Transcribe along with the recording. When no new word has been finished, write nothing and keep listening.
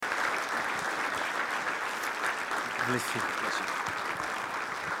Bless you.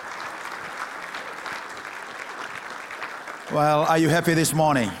 Well, are you happy this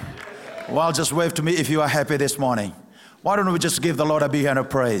morning? Well, just wave to me if you are happy this morning. Why don't we just give the Lord a big hand of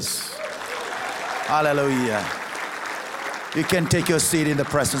praise? Hallelujah. You can take your seat in the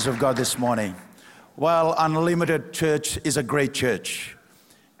presence of God this morning. Well, Unlimited Church is a great church.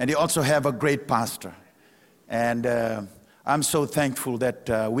 And you also have a great pastor. And I'm so thankful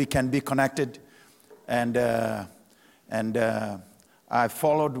that we can be connected. And I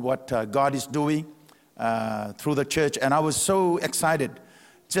followed what God is doing through the church. And I was so excited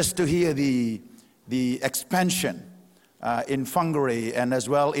just to hear the expansion in Whangarei and as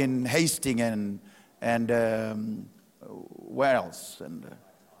well in Hastings and where else? And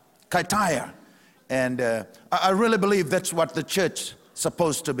Kaitaia. And I really believe that's what the church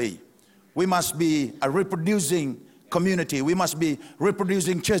supposed to be. We must be a reproducing community. We must be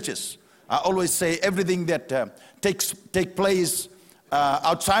reproducing churches. I always say everything that takes place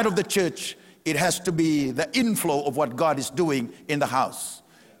outside of the church, it has to be the inflow of what God is doing in the house.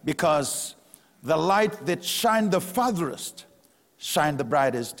 Because the light that shine the farthest, shine the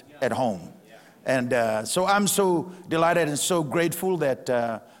brightest at home. And so I'm so delighted and so grateful that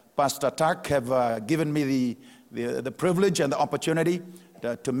Pastor Tak have given me the privilege and the opportunity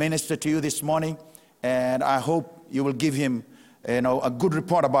to minister to you this morning. And I hope you will give him, a good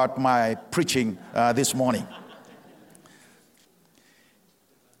report about my preaching this morning.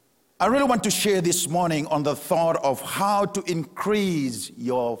 I really want to share this morning on the thought of how to increase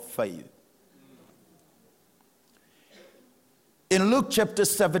your faith. In Luke chapter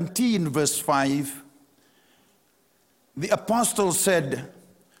 17, verse 5, the apostle said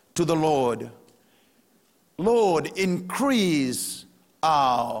to the Lord, "Lord, increase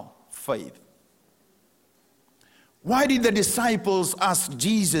our faith." Why did the disciples ask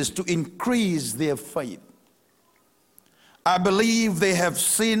Jesus to increase their faith? I believe they have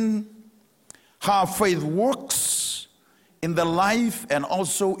seen how faith works in the life and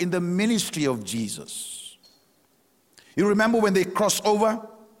also in the ministry of Jesus. You remember when they crossed over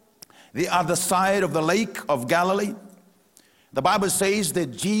the other side of the lake of Galilee? The Bible says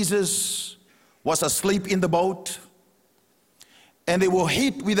that Jesus was asleep in the boat and they were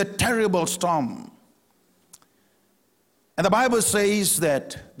hit with a terrible storm. And the Bible says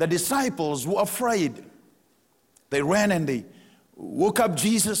that the disciples were afraid. They ran and they woke up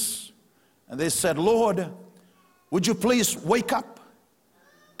Jesus and they said, "Lord, would you please wake up?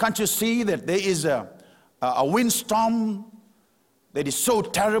 Can't you see that there is a windstorm that is so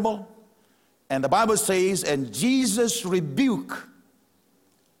terrible?" And the Bible says, and Jesus rebuked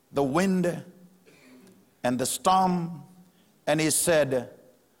the wind and the storm, and he said,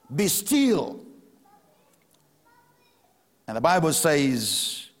 "Be still." And the Bible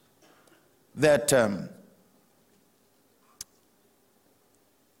says that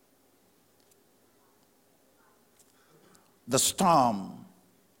the storm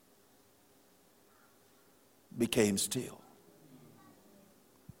became still.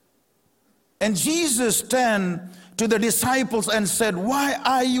 And Jesus turned to the disciples and said, "Why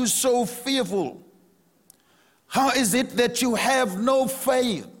are you so fearful? How is it that you have no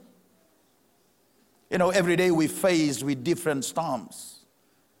faith?" Every day we face with different storms.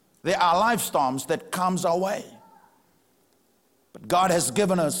 There are life storms that comes our way. But God has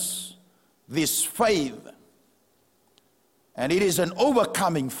given us this faith. And it is an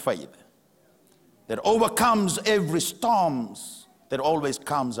overcoming faith that overcomes every storms that always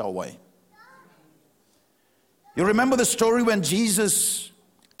comes our way. You remember the story when Jesus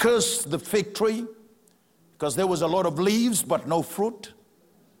cursed the fig tree because there was a lot of leaves but no fruit?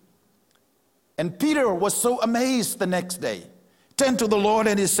 And Peter was so amazed the next day. Turned to the Lord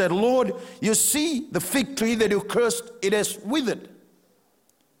and he said, "Lord, you see the fig tree that you cursed, it has withered."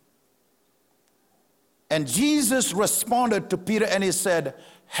 And Jesus responded to Peter and he said,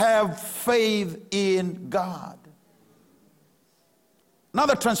 "Have faith in God."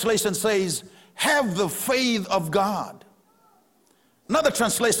 Another translation says, "Have the faith of God." Another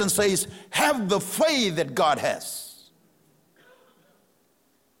translation says, "Have the faith that God has."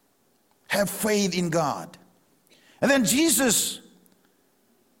 Have faith in God. And then Jesus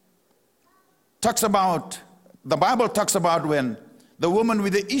talks about, the Bible talks about when the woman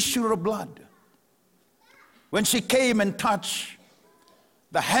with the issue of blood, when she came and touched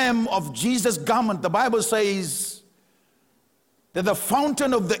the hem of Jesus' garment, the Bible says that the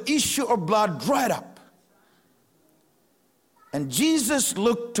fountain of the issue of blood dried up. And Jesus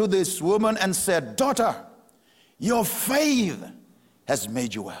looked to this woman and said, "Daughter, your faith has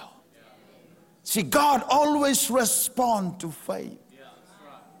made you well." See, God always responds to faith.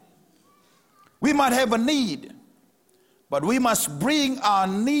 We might have a need. but we must bring our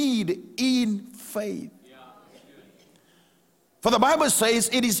need in faith. For the Bible says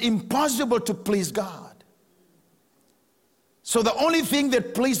it is impossible to please God. So the only thing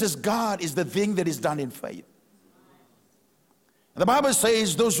that pleases God is the thing that is done in faith. The Bible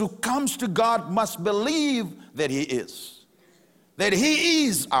says those who comes to God must believe that He is. That He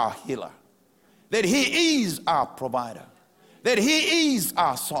is our healer. That He is our provider. That He is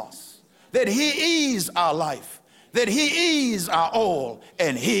our source. That He is our life. That He is our all.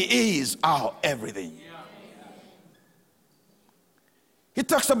 And He is our everything. He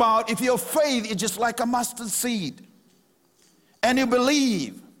talks about if your faith is just like a mustard seed, and you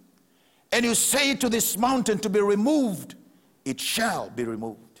believe, and you say to this mountain to be removed, it shall be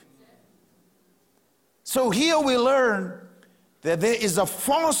removed. So here we learn that there is a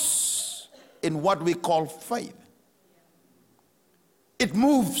force in what we call faith. It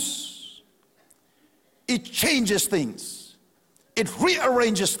moves. It changes things. It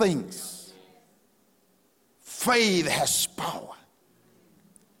rearranges things. Faith has power.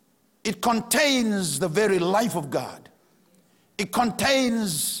 It contains the very life of God. It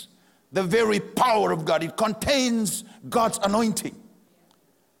contains the very power of God. It contains God's anointing.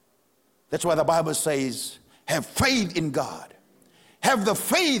 That's why the Bible says, have faith in God. Have the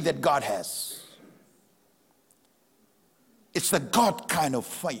faith that God has. It's the God kind of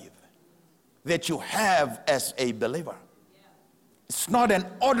faith that you have as a believer. It's not an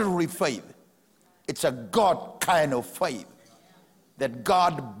ordinary faith. It's a God kind of faith that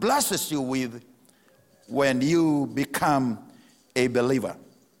God blesses you with when you become a believer.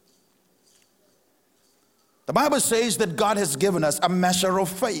 The Bible says that God has given us a measure of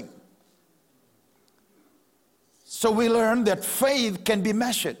faith. So we learn that faith can be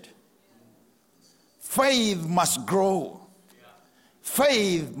measured. Faith must grow.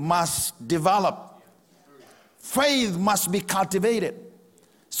 Faith must develop. Faith must be cultivated.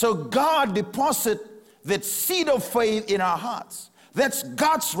 So God deposits that seed of faith in our hearts. That's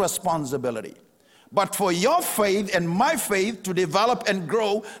God's responsibility. But for your faith and my faith to develop and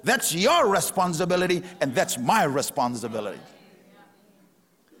grow, that's your responsibility and that's my responsibility.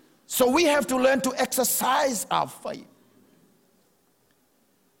 So we have to learn to exercise our faith.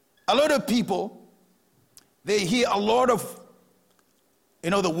 A lot of people, they hear a lot of,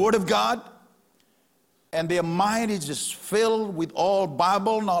 the Word of God, and their mind is just filled with all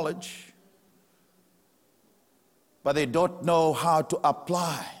Bible knowledge, but they don't know how to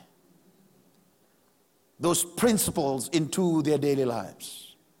apply those principles into their daily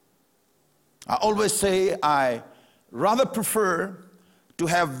lives. I always say I rather prefer to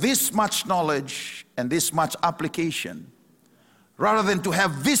have this much knowledge and this much application rather than to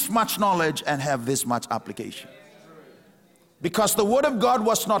have this much knowledge and have this much application. Because the Word of God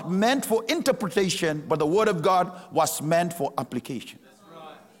was not meant for interpretation, but the Word of God was meant for application.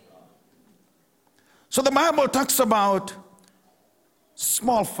 So the Bible talks about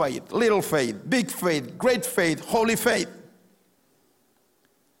small faith, little faith, big faith, great faith, holy faith.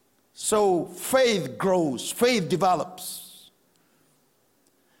 So faith grows, faith develops.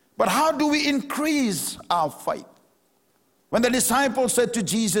 But how do we increase our faith? When the disciples said to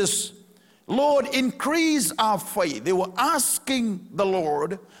Jesus, Lord, increase our faith, they were asking the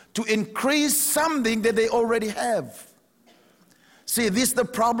Lord to increase something that they already have. See, this is the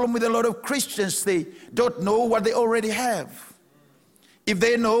problem with a lot of Christians. They don't know what they already have. If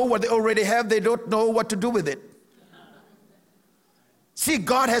they know what they already have, they don't know what to do with it. See,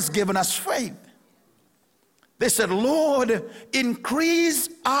 God has given us faith. They said, Lord, increase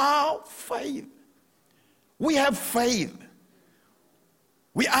our faith. We have faith.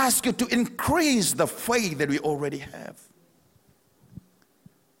 We ask you to increase the faith that we already have.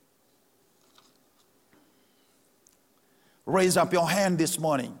 Raise up your hand this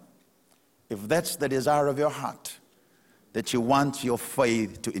morning if that's the desire of your heart, that you want your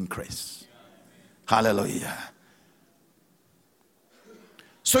faith to increase. Hallelujah.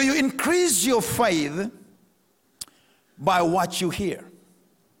 So you increase your faith by what you hear.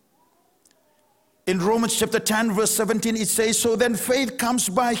 In Romans chapter 10 verse 17 it says, so then faith comes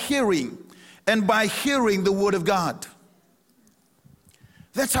by hearing, and by hearing the Word of God.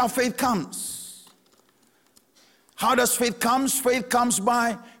 That's how faith comes. How does faith come? Faith comes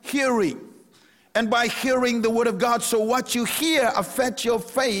by hearing, and by hearing the Word of God. So what you hear affects your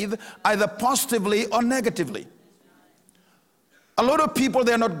faith either positively or negatively. A lot of people,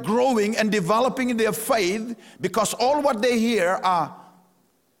 they're not growing and developing in their faith because all what they hear are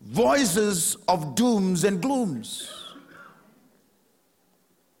voices of dooms and glooms.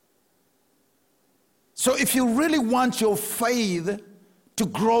 So if you really want your faith to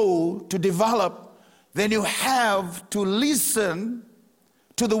grow, to develop, then you have to listen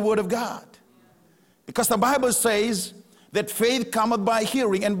to the word of God. Because the Bible says that faith cometh by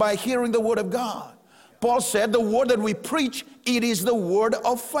hearing, and by hearing the word of God. Paul said the word that we preach, it is the word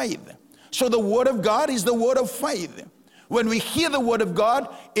of faith. So the word of God is the word of faith. When we hear the word of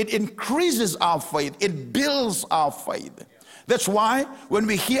God, it increases our faith. It builds our faith. That's why when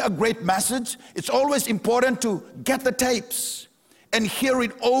we hear a great message, it's always important to get the tapes and hear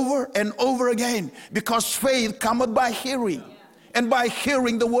it over and over again, because faith cometh by hearing, and by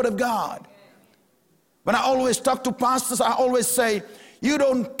hearing the word of God. When I always talk to pastors, I always say, you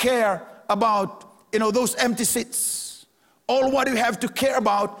don't care about, those empty seats. All what you have to care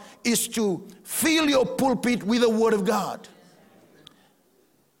about is to fill your pulpit with the word of God.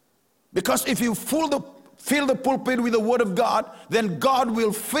 Because if you fill the pulpit with the word of God, then God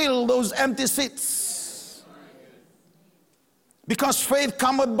will fill those empty seats. Because faith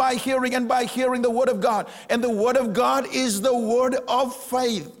cometh by hearing, and by hearing the word of God. And the word of God is the word of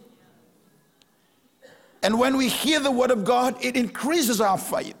faith. And when we hear the word of God, it increases our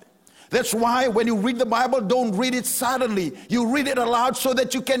faith. That's why when you read the Bible, don't read it silently. You read it aloud so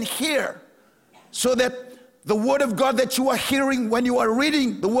that you can hear. So that the word of God that you are hearing when you are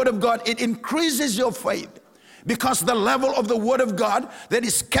reading the word of God, it increases your faith. Because the level of the word of God that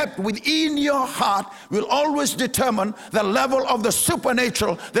is kept within your heart will always determine the level of the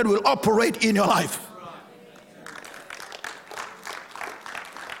supernatural that will operate in your life.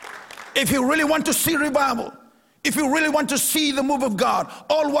 If you really want to see revival, if you really want to see the move of God,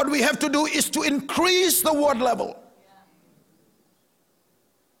 all what we have to do is to increase the word level.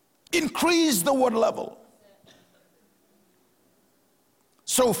 Increase the word level.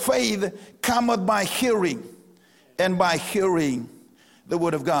 So faith cometh by hearing, and by hearing the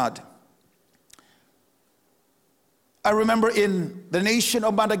word of God. I remember in the nation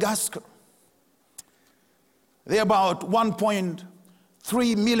of Madagascar, there are about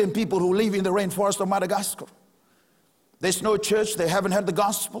 1.3 million people who live in the rainforest of Madagascar. There's no church, they haven't heard the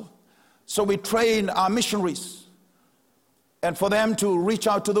gospel. So we train our missionaries and for them to reach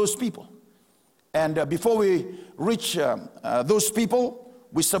out to those people. And before we reach those people,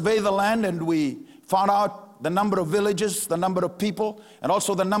 we survey the land, and we found out the number of villages, the number of people, and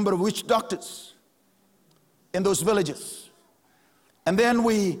also the number of witch doctors in those villages. And then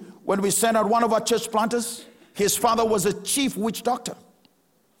when we sent out one of our church planters, his father was a chief witch doctor.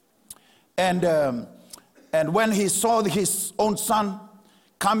 And when he saw his own son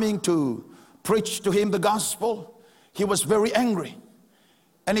coming to preach to him the gospel, he was very angry.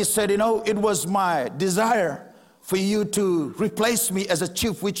 And he said, it was my desire for you to replace me as a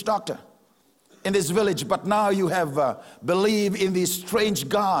chief witch doctor in this village, but now you have believed in this strange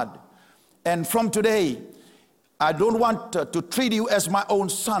God. And from today, I don't want to treat you as my own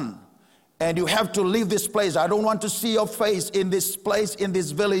son. And you have to leave this place. I don't want to see your face in this place, in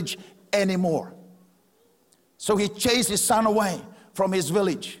this village anymore. So he chased his son away from his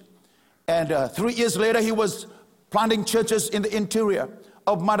village. And 3 years later, he was planting churches in the interior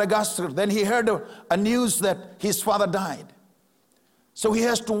of Madagascar. Then he heard a news that his father died. So he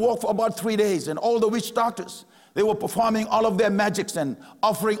has to walk for about 3 days. And all the witch doctors, they were performing all of their magics and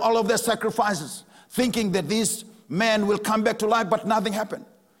offering all of their sacrifices, thinking that these men will come back to life, but nothing happened.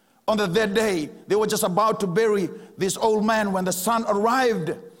 On the third day, they were just about to bury this old man when the son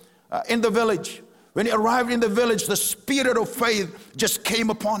arrived in the village. When he arrived in the village, the spirit of faith just came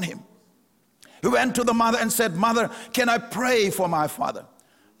upon him. He went to the mother and said, "Mother, can I pray for my father?"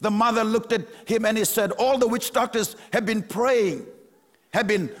 The mother looked at him and he said, "All the witch doctors have been praying, have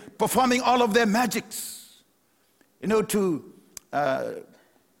been performing all of their magics, believing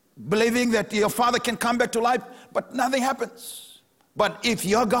that your father can come back to life, but nothing happens. But if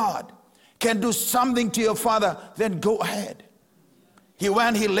your God can do something to your father, then go ahead." He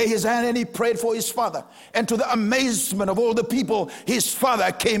went, he laid his hand and he prayed for his father. And to the amazement of all the people, his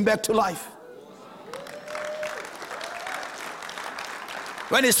father came back to life.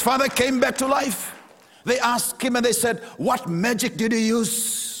 When his father came back to life, they asked him and they said, "What magic did you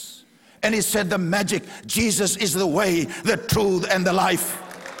use?" And he said, "The magic, Jesus is the way, the truth, and the life."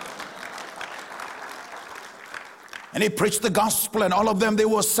 And he preached the gospel, and all of them, they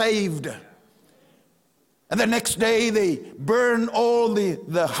were saved. And the next day, they burned all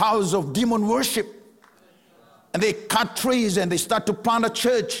the house of demon worship. And they cut trees and they start to plant a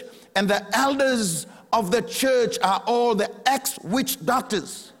church. And the elders of the church are all the ex-witch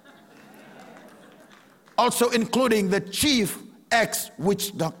doctors. Also including the chief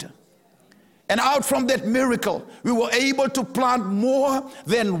ex-witch doctor. And out from that miracle, we were able to plant more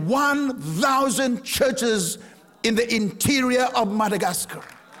than 1,000 churches in the interior of Madagascar.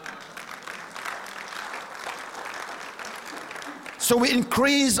 So we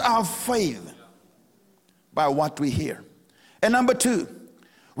increase our faith by what we hear. And number two,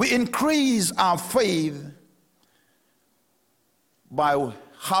 we increase our faith by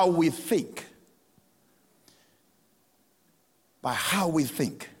how we think. By how we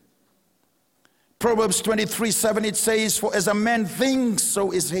think. Proverbs 23:7, it says, for as a man thinks,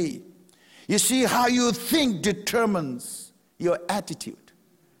 so is he. You see, how you think determines your attitude.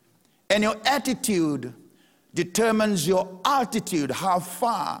 And your attitude determines your altitude, how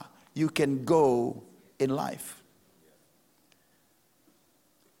far you can go in life.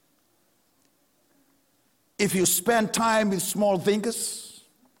 If you spend time with small thinkers,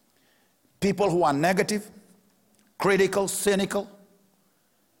 people who are negative, critical, cynical,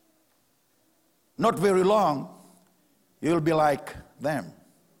 not very long, you'll be like them.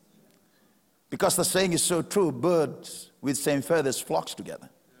 Because the saying is so true, birds with same feathers flocks together.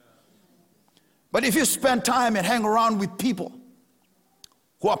 But if you spend time and hang around with people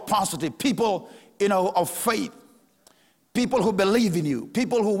who are positive, people, of faith, people who believe in you,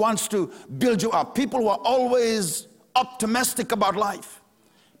 people who wants to build you up, people who are always optimistic about life,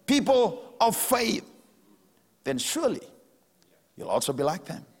 people of faith, then surely you'll also be like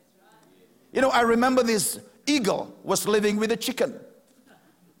them. I remember this eagle was living with a chicken.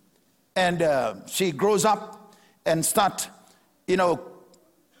 And she grows up and start,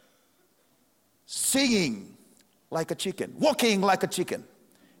 singing like a chicken, walking like a chicken,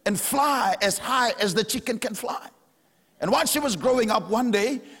 and fly as high as the chicken can fly. And while she was growing up, one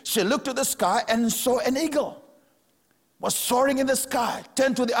day, she looked to the sky and saw an eagle was soaring in the sky,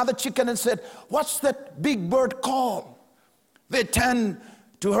 turned to the other chicken and said, what's that big bird called? They turned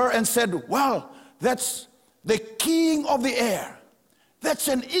to her and said, well, that's the king of the air. That's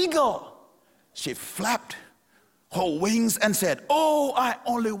an eagle. She flapped her wings and said, oh, I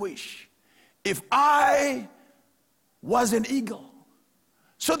only wish if I was an eagle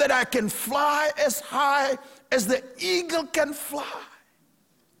so that I can fly as high as the eagle can fly.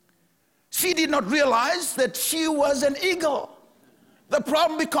 She did not realize that she was an eagle. The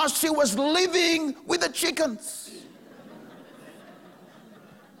problem because she was living with the chickens.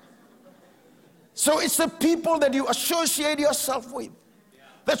 So it's the people that you associate yourself with.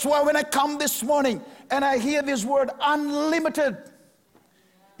 That's why when I come this morning and I hear this word unlimited,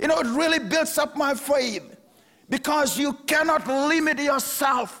 it really builds up my faith, because you cannot limit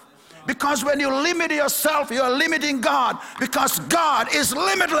yourself. Because when you limit yourself, you are limiting God, because God is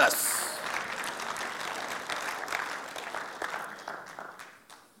limitless.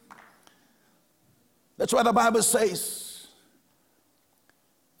 That's why the Bible says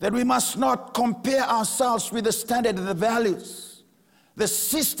that we must not compare ourselves with the standard and the values, the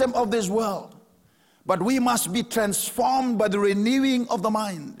system of this world, but we must be transformed by the renewing of the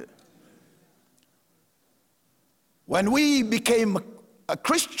mind. When we became a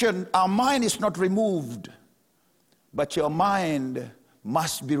Christian, our mind is not removed, but your mind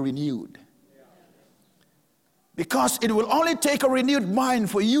must be renewed. Because it will only take a renewed mind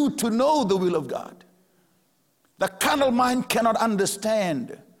for you to know the will of God. The carnal mind cannot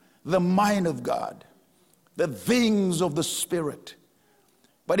understand the mind of God, the things of the Spirit.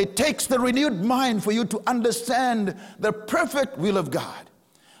 But it takes the renewed mind for you to understand the perfect will of God.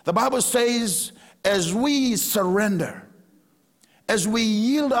 The Bible says, as we surrender, as we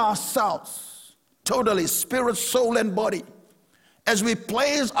yield ourselves totally, spirit, soul, and body, as we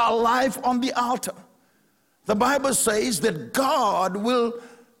place our life on the altar, the Bible says that God will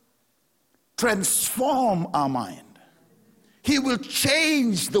transform our mind. He will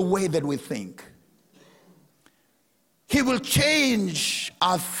change the way that we think. He will change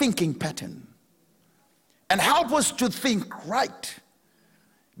our thinking pattern and help us to think right.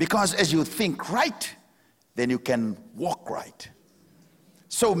 Because as you think right, then you can walk right.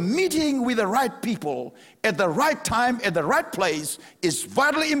 So meeting with the right people at the right time, at the right place is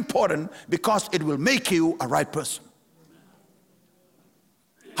vitally important, because it will make you a right person.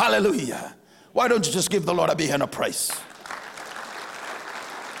 Hallelujah. Why don't you just give the Lord a big hand of praise?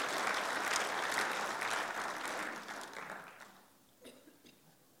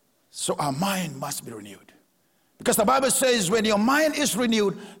 So our mind must be renewed. Because the Bible says when your mind is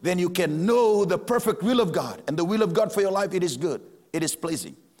renewed, then you can know the perfect will of God. And the will of God for your life, it is good. It is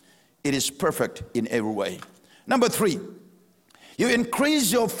pleasing. It is perfect in every way. Number 3, you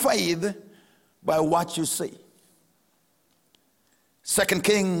increase your faith by what you see. 2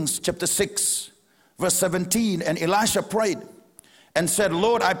 Kings chapter 6, verse 17, and Elisha prayed and said,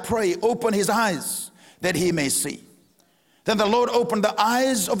 Lord, I pray, open his eyes that he may see. Then the Lord opened the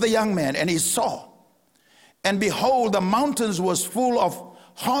eyes of the young man, and he saw. And behold, the mountains was full of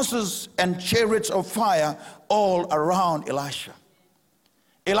horses and chariots of fire all around Elisha.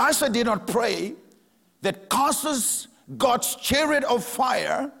 Elisha did not pray that causes God's chariot of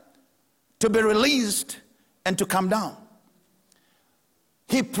fire to be released and to come down.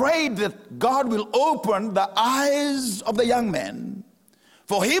 He prayed that God will open the eyes of the young man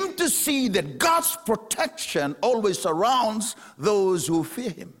for him to see that God's protection always surrounds those who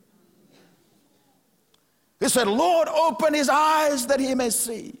fear him. He said, Lord, open his eyes that he may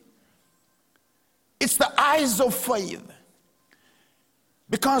see. It's the eyes of faith.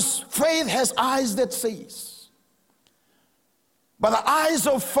 Because faith has eyes that sees. But the eyes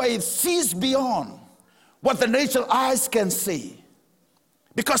of faith sees beyond what the natural eyes can see.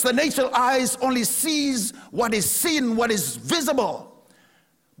 Because the natural eyes only sees what is seen, what is visible.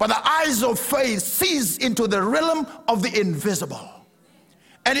 But the eyes of faith sees into the realm of the invisible.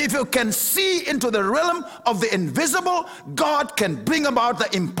 And if you can see into the realm of the invisible, God can bring about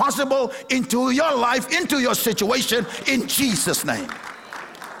the impossible into your life, into your situation, in Jesus' name.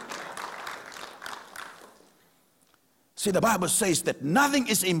 See, the Bible says that nothing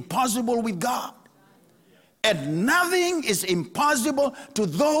is impossible with God. And nothing is impossible to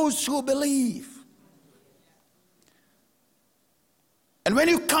those who believe. And when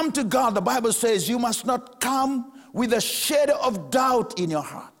you come to God, the Bible says you must not come with a shadow of doubt in your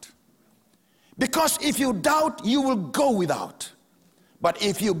heart. Because if you doubt, you will go without. But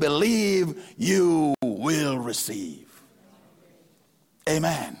if you believe, you will receive.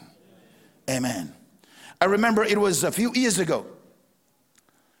 Amen. Amen. I remember it was a few years ago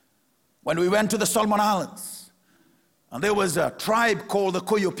when we went to the Solomon Islands. And there was a tribe called the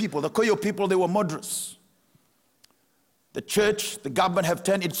Koyo people. The Koyo people, they were murderers. The church, the government have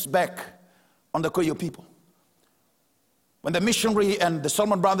turned its back on the Koyo people. When the missionary and the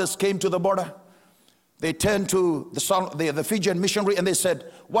Solomon brothers came to the border, they turned to the Fijian missionary and they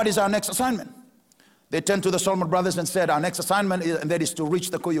said, what is our next assignment? They turned to the Solomon brothers and said, our next assignment is, and that is to reach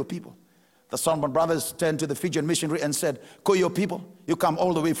the Koyo people. The Solomon brothers turned to the Fijian missionary and said, Koyo people, you come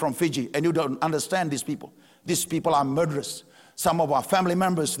all the way from Fiji and you don't understand these people. These people are murderers. Some of our family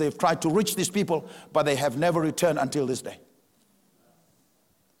members, they've tried to reach these people, but they have never returned until this day.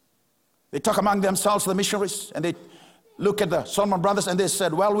 They talk among themselves, the missionaries, and they look at the Solomon brothers and they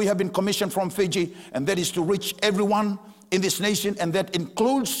said, well, we have been commissioned from Fiji, and that is to reach everyone in this nation, and that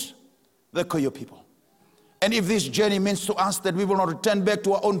includes the Koyo people. And if this journey means to us that we will not return back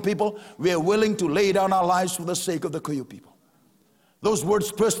to our own people, we are willing to lay down our lives for the sake of the Koyo people. Those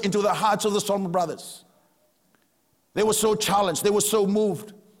words burst into the hearts of the Solomon brothers. They were so challenged. They were so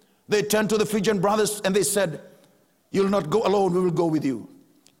moved. They turned to the Fijian brothers and they said, you'll not go alone, we will go with you.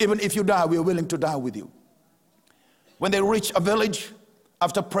 Even if you die, we are willing to die with you. When they reached a village,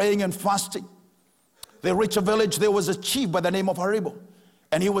 after praying and fasting, they reached a village. There was a chief by the name of Haribo.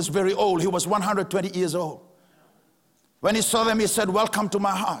 And he was very old. He was 120 years old. When he saw them, he said, welcome to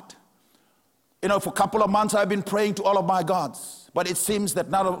my heart. You know, for a couple of months, I've been praying to all of my gods. But it seems that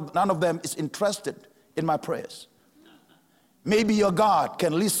none of them is interested in my prayers. Maybe your God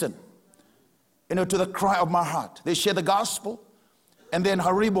can listen, you know, to the cry of my heart. They shared the gospel, and then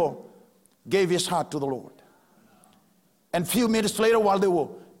Haribo gave his heart to the Lord. And a few minutes later, while they were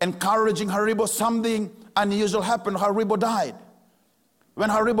encouraging Haribo, something unusual happened. Haribo died. When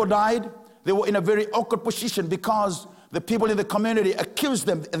Haribo died, they were in a very awkward position because the people in the community accused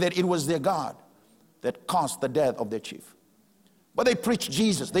them that it was their God that caused the death of their chief. But they preached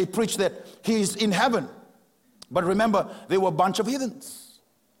Jesus. They preached that he is in heaven. But remember, they were a bunch of heathens.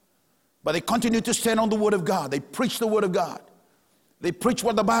 But they continued to stand on the word of God. They preached the word of God. They preached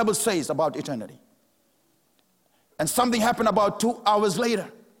what the Bible says about eternity. And something happened about 2 hours later.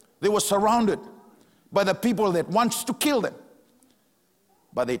 They were surrounded by the people that wants to kill them.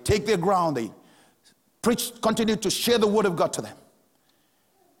 But they take their ground. They preached, continued to share the word of God to them.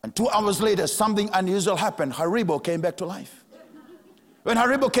 And 2 hours later, something unusual happened. Haribo came back to life. When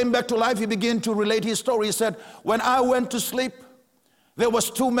Haribo came back to life, he began to relate his story. He said, when I went to sleep, there was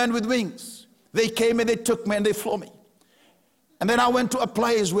 2 men with wings. They came and they took me and they flew me. And then I went to a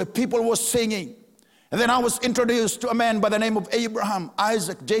place where people were singing. And then I was introduced to a man by the name of Abraham,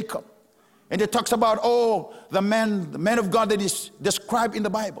 Isaac, Jacob. And it talks about, the man of God that is described in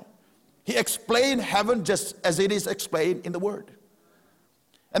the Bible. He explained heaven just as it is explained in the Word.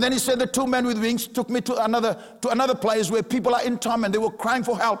 And then he said the 2 men with wings took me to another place where people are in torment. They were crying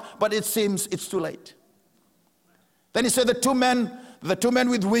for help, but it seems it's too late. Then he said the two men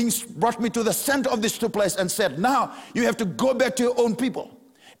with wings brought me to the center of this 2 places and said, now you have to go back to your own people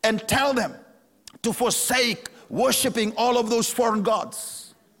and tell them to forsake worshiping all of those foreign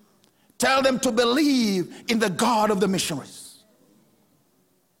gods. Tell them to believe in the God of the missionaries.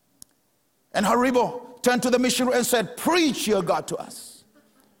 And Haribo turned to the missionary and said, preach your God to us.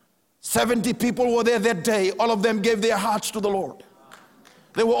 70 people were there that day. All of them gave their hearts to the Lord.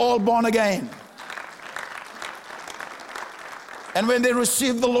 They were all born again. And when they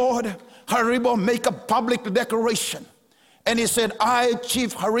received the Lord, Haribo made a public declaration. And he said, I,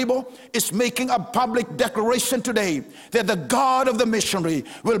 Chief Haribo, is making a public declaration today that the God of the missionary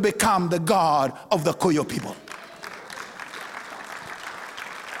will become the God of the Koyo people.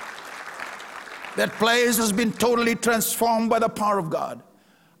 That place has been totally transformed by the power of God.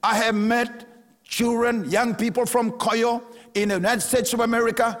 I have met children, young people from Koyo in the United States of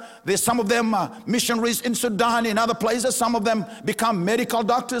America. There's some of them missionaries in Sudan, in other places. Some of them become medical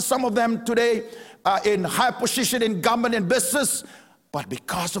doctors. Some of them today in high position in government and business. But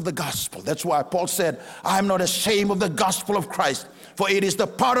because of the gospel, that's why Paul said, I am not ashamed of the gospel of Christ, for it is the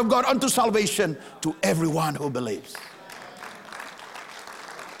power of God unto salvation to everyone who believes.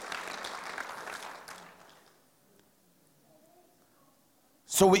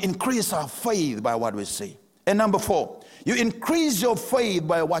 So we increase our faith by what we see. And number 4, you increase your faith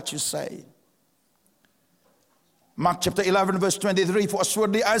by what you say. Mark chapter 11 verse 23, for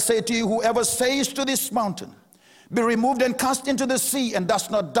assuredly I say to you, whoever says to this mountain, be removed and cast into the sea, and does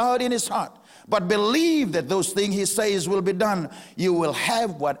not doubt in his heart, but believe that those things he says will be done, you will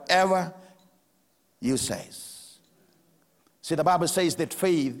have whatever you say. See, the Bible says that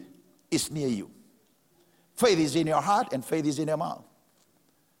faith is near you. Faith is in your heart and faith is in your mouth.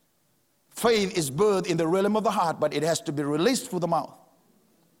 Faith is birthed in the realm of the heart, but it has to be released through the mouth.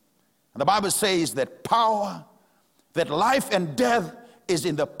 And the Bible says that power, that life and death is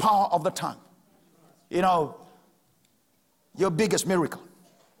in the power of the tongue. You know, your biggest miracle,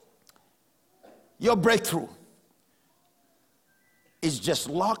 your breakthrough is just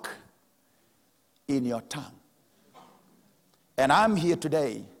locked in your tongue. And I'm here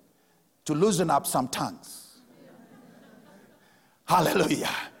today to loosen up some tongues. Hallelujah.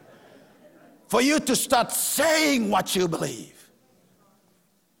 For you to start saying what you believe.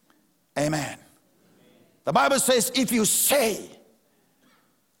 Amen. The Bible says if you say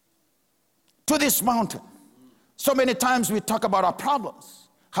to this mountain, so many times we talk about our problems,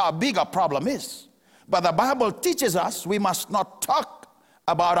 how big our problem is. But the Bible teaches us we must not talk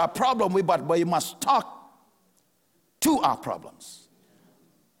about our problem, but we must talk to our problems.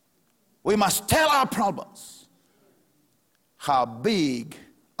 We must tell our problems how big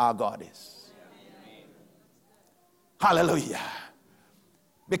our God is. Hallelujah.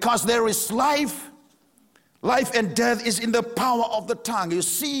 Because there is life and death is in the power of the tongue. You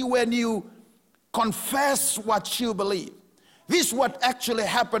see, when you confess what you believe, this is what actually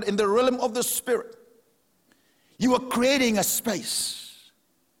happened in the realm of the spirit. You are creating a space.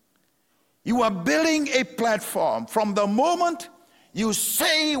 You are building a platform. From the moment you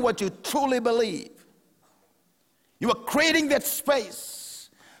say what you truly believe, you are creating that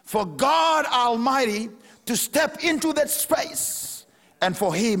space for God Almighty to step into that space and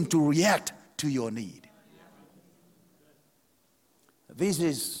for him to react to your need. This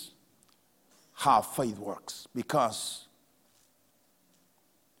is how faith works, because,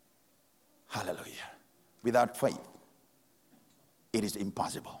 hallelujah, without faith, it is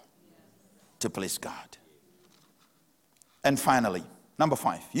impossible to please God. And finally, number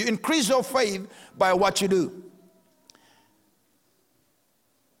 5, you increase your faith by what you do.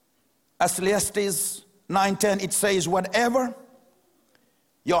 Ecclesiastes 9:10, it says, whatever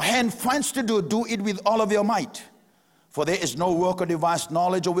your hand finds to do, do it with all of your might. For there is no work or device,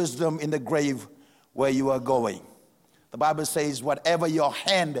 knowledge or wisdom in the grave where you are going. The Bible says, whatever your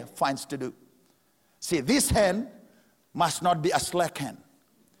hand finds to do. See, this hand must not be a slack hand.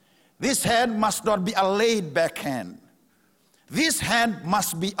 This hand must not be a laid back hand. This hand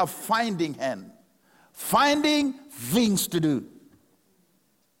must be a finding hand. Finding things to do.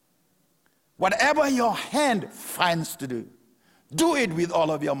 Whatever your hand finds to do, do it with all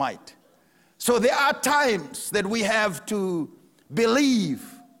of your might. So there are times that we have to believe.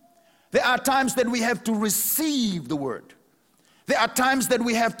 There are times that we have to receive the word. There are times that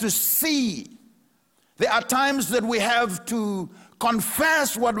we have to see. There are times that we have to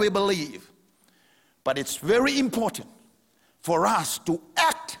confess what we believe. But it's very important for us to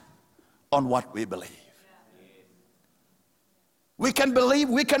act on what we believe. We can believe,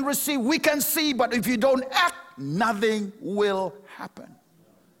 we can receive, we can see, but if you don't act, nothing will happen.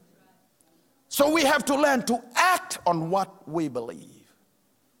 So we have to learn to act on what we believe.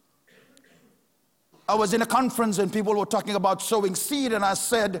 I was in a conference and people were talking about sowing seed, and I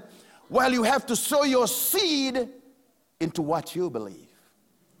said, well, you have to sow your seed into what you believe.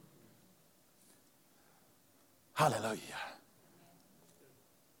 Hallelujah.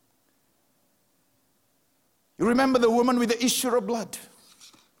 You remember the woman with the issue of blood?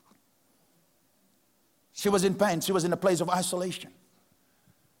 She was in pain. She was in a place of isolation.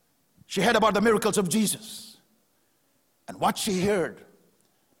 She heard about the miracles of Jesus. And what she heard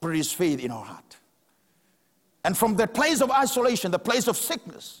produced faith in her heart. And from that place of isolation, the place of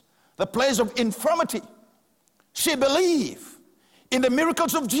sickness, the place of infirmity, she believed in the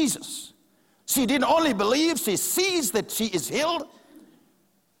miracles of Jesus. She didn't only believe, she sees that she is healed.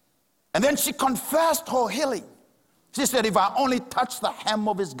 And then she confessed her healing. She said, if I only touch the hem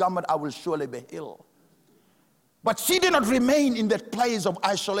of his garment, I will surely be healed. But she did not remain in that place of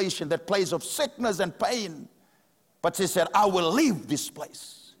isolation, that place of sickness and pain. But she said, I will leave this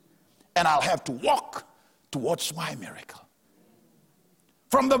place and I'll have to walk towards my miracle.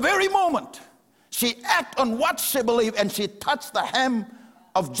 From the very moment she acted on what she believed and she touched the hem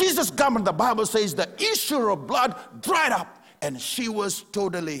of Jesus' garment, the Bible says the issue of blood dried up and she was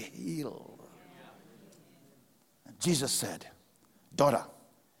totally healed. And Jesus said, daughter,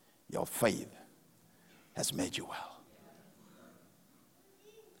 your faith has made you well.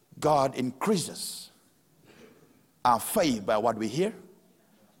 God increases our faith by what we hear,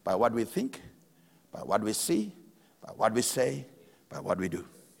 by what we think, by what we see, by what we say, by what we do.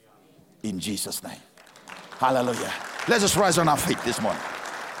 In Jesus' name. Hallelujah. Let us rise on our feet this morning.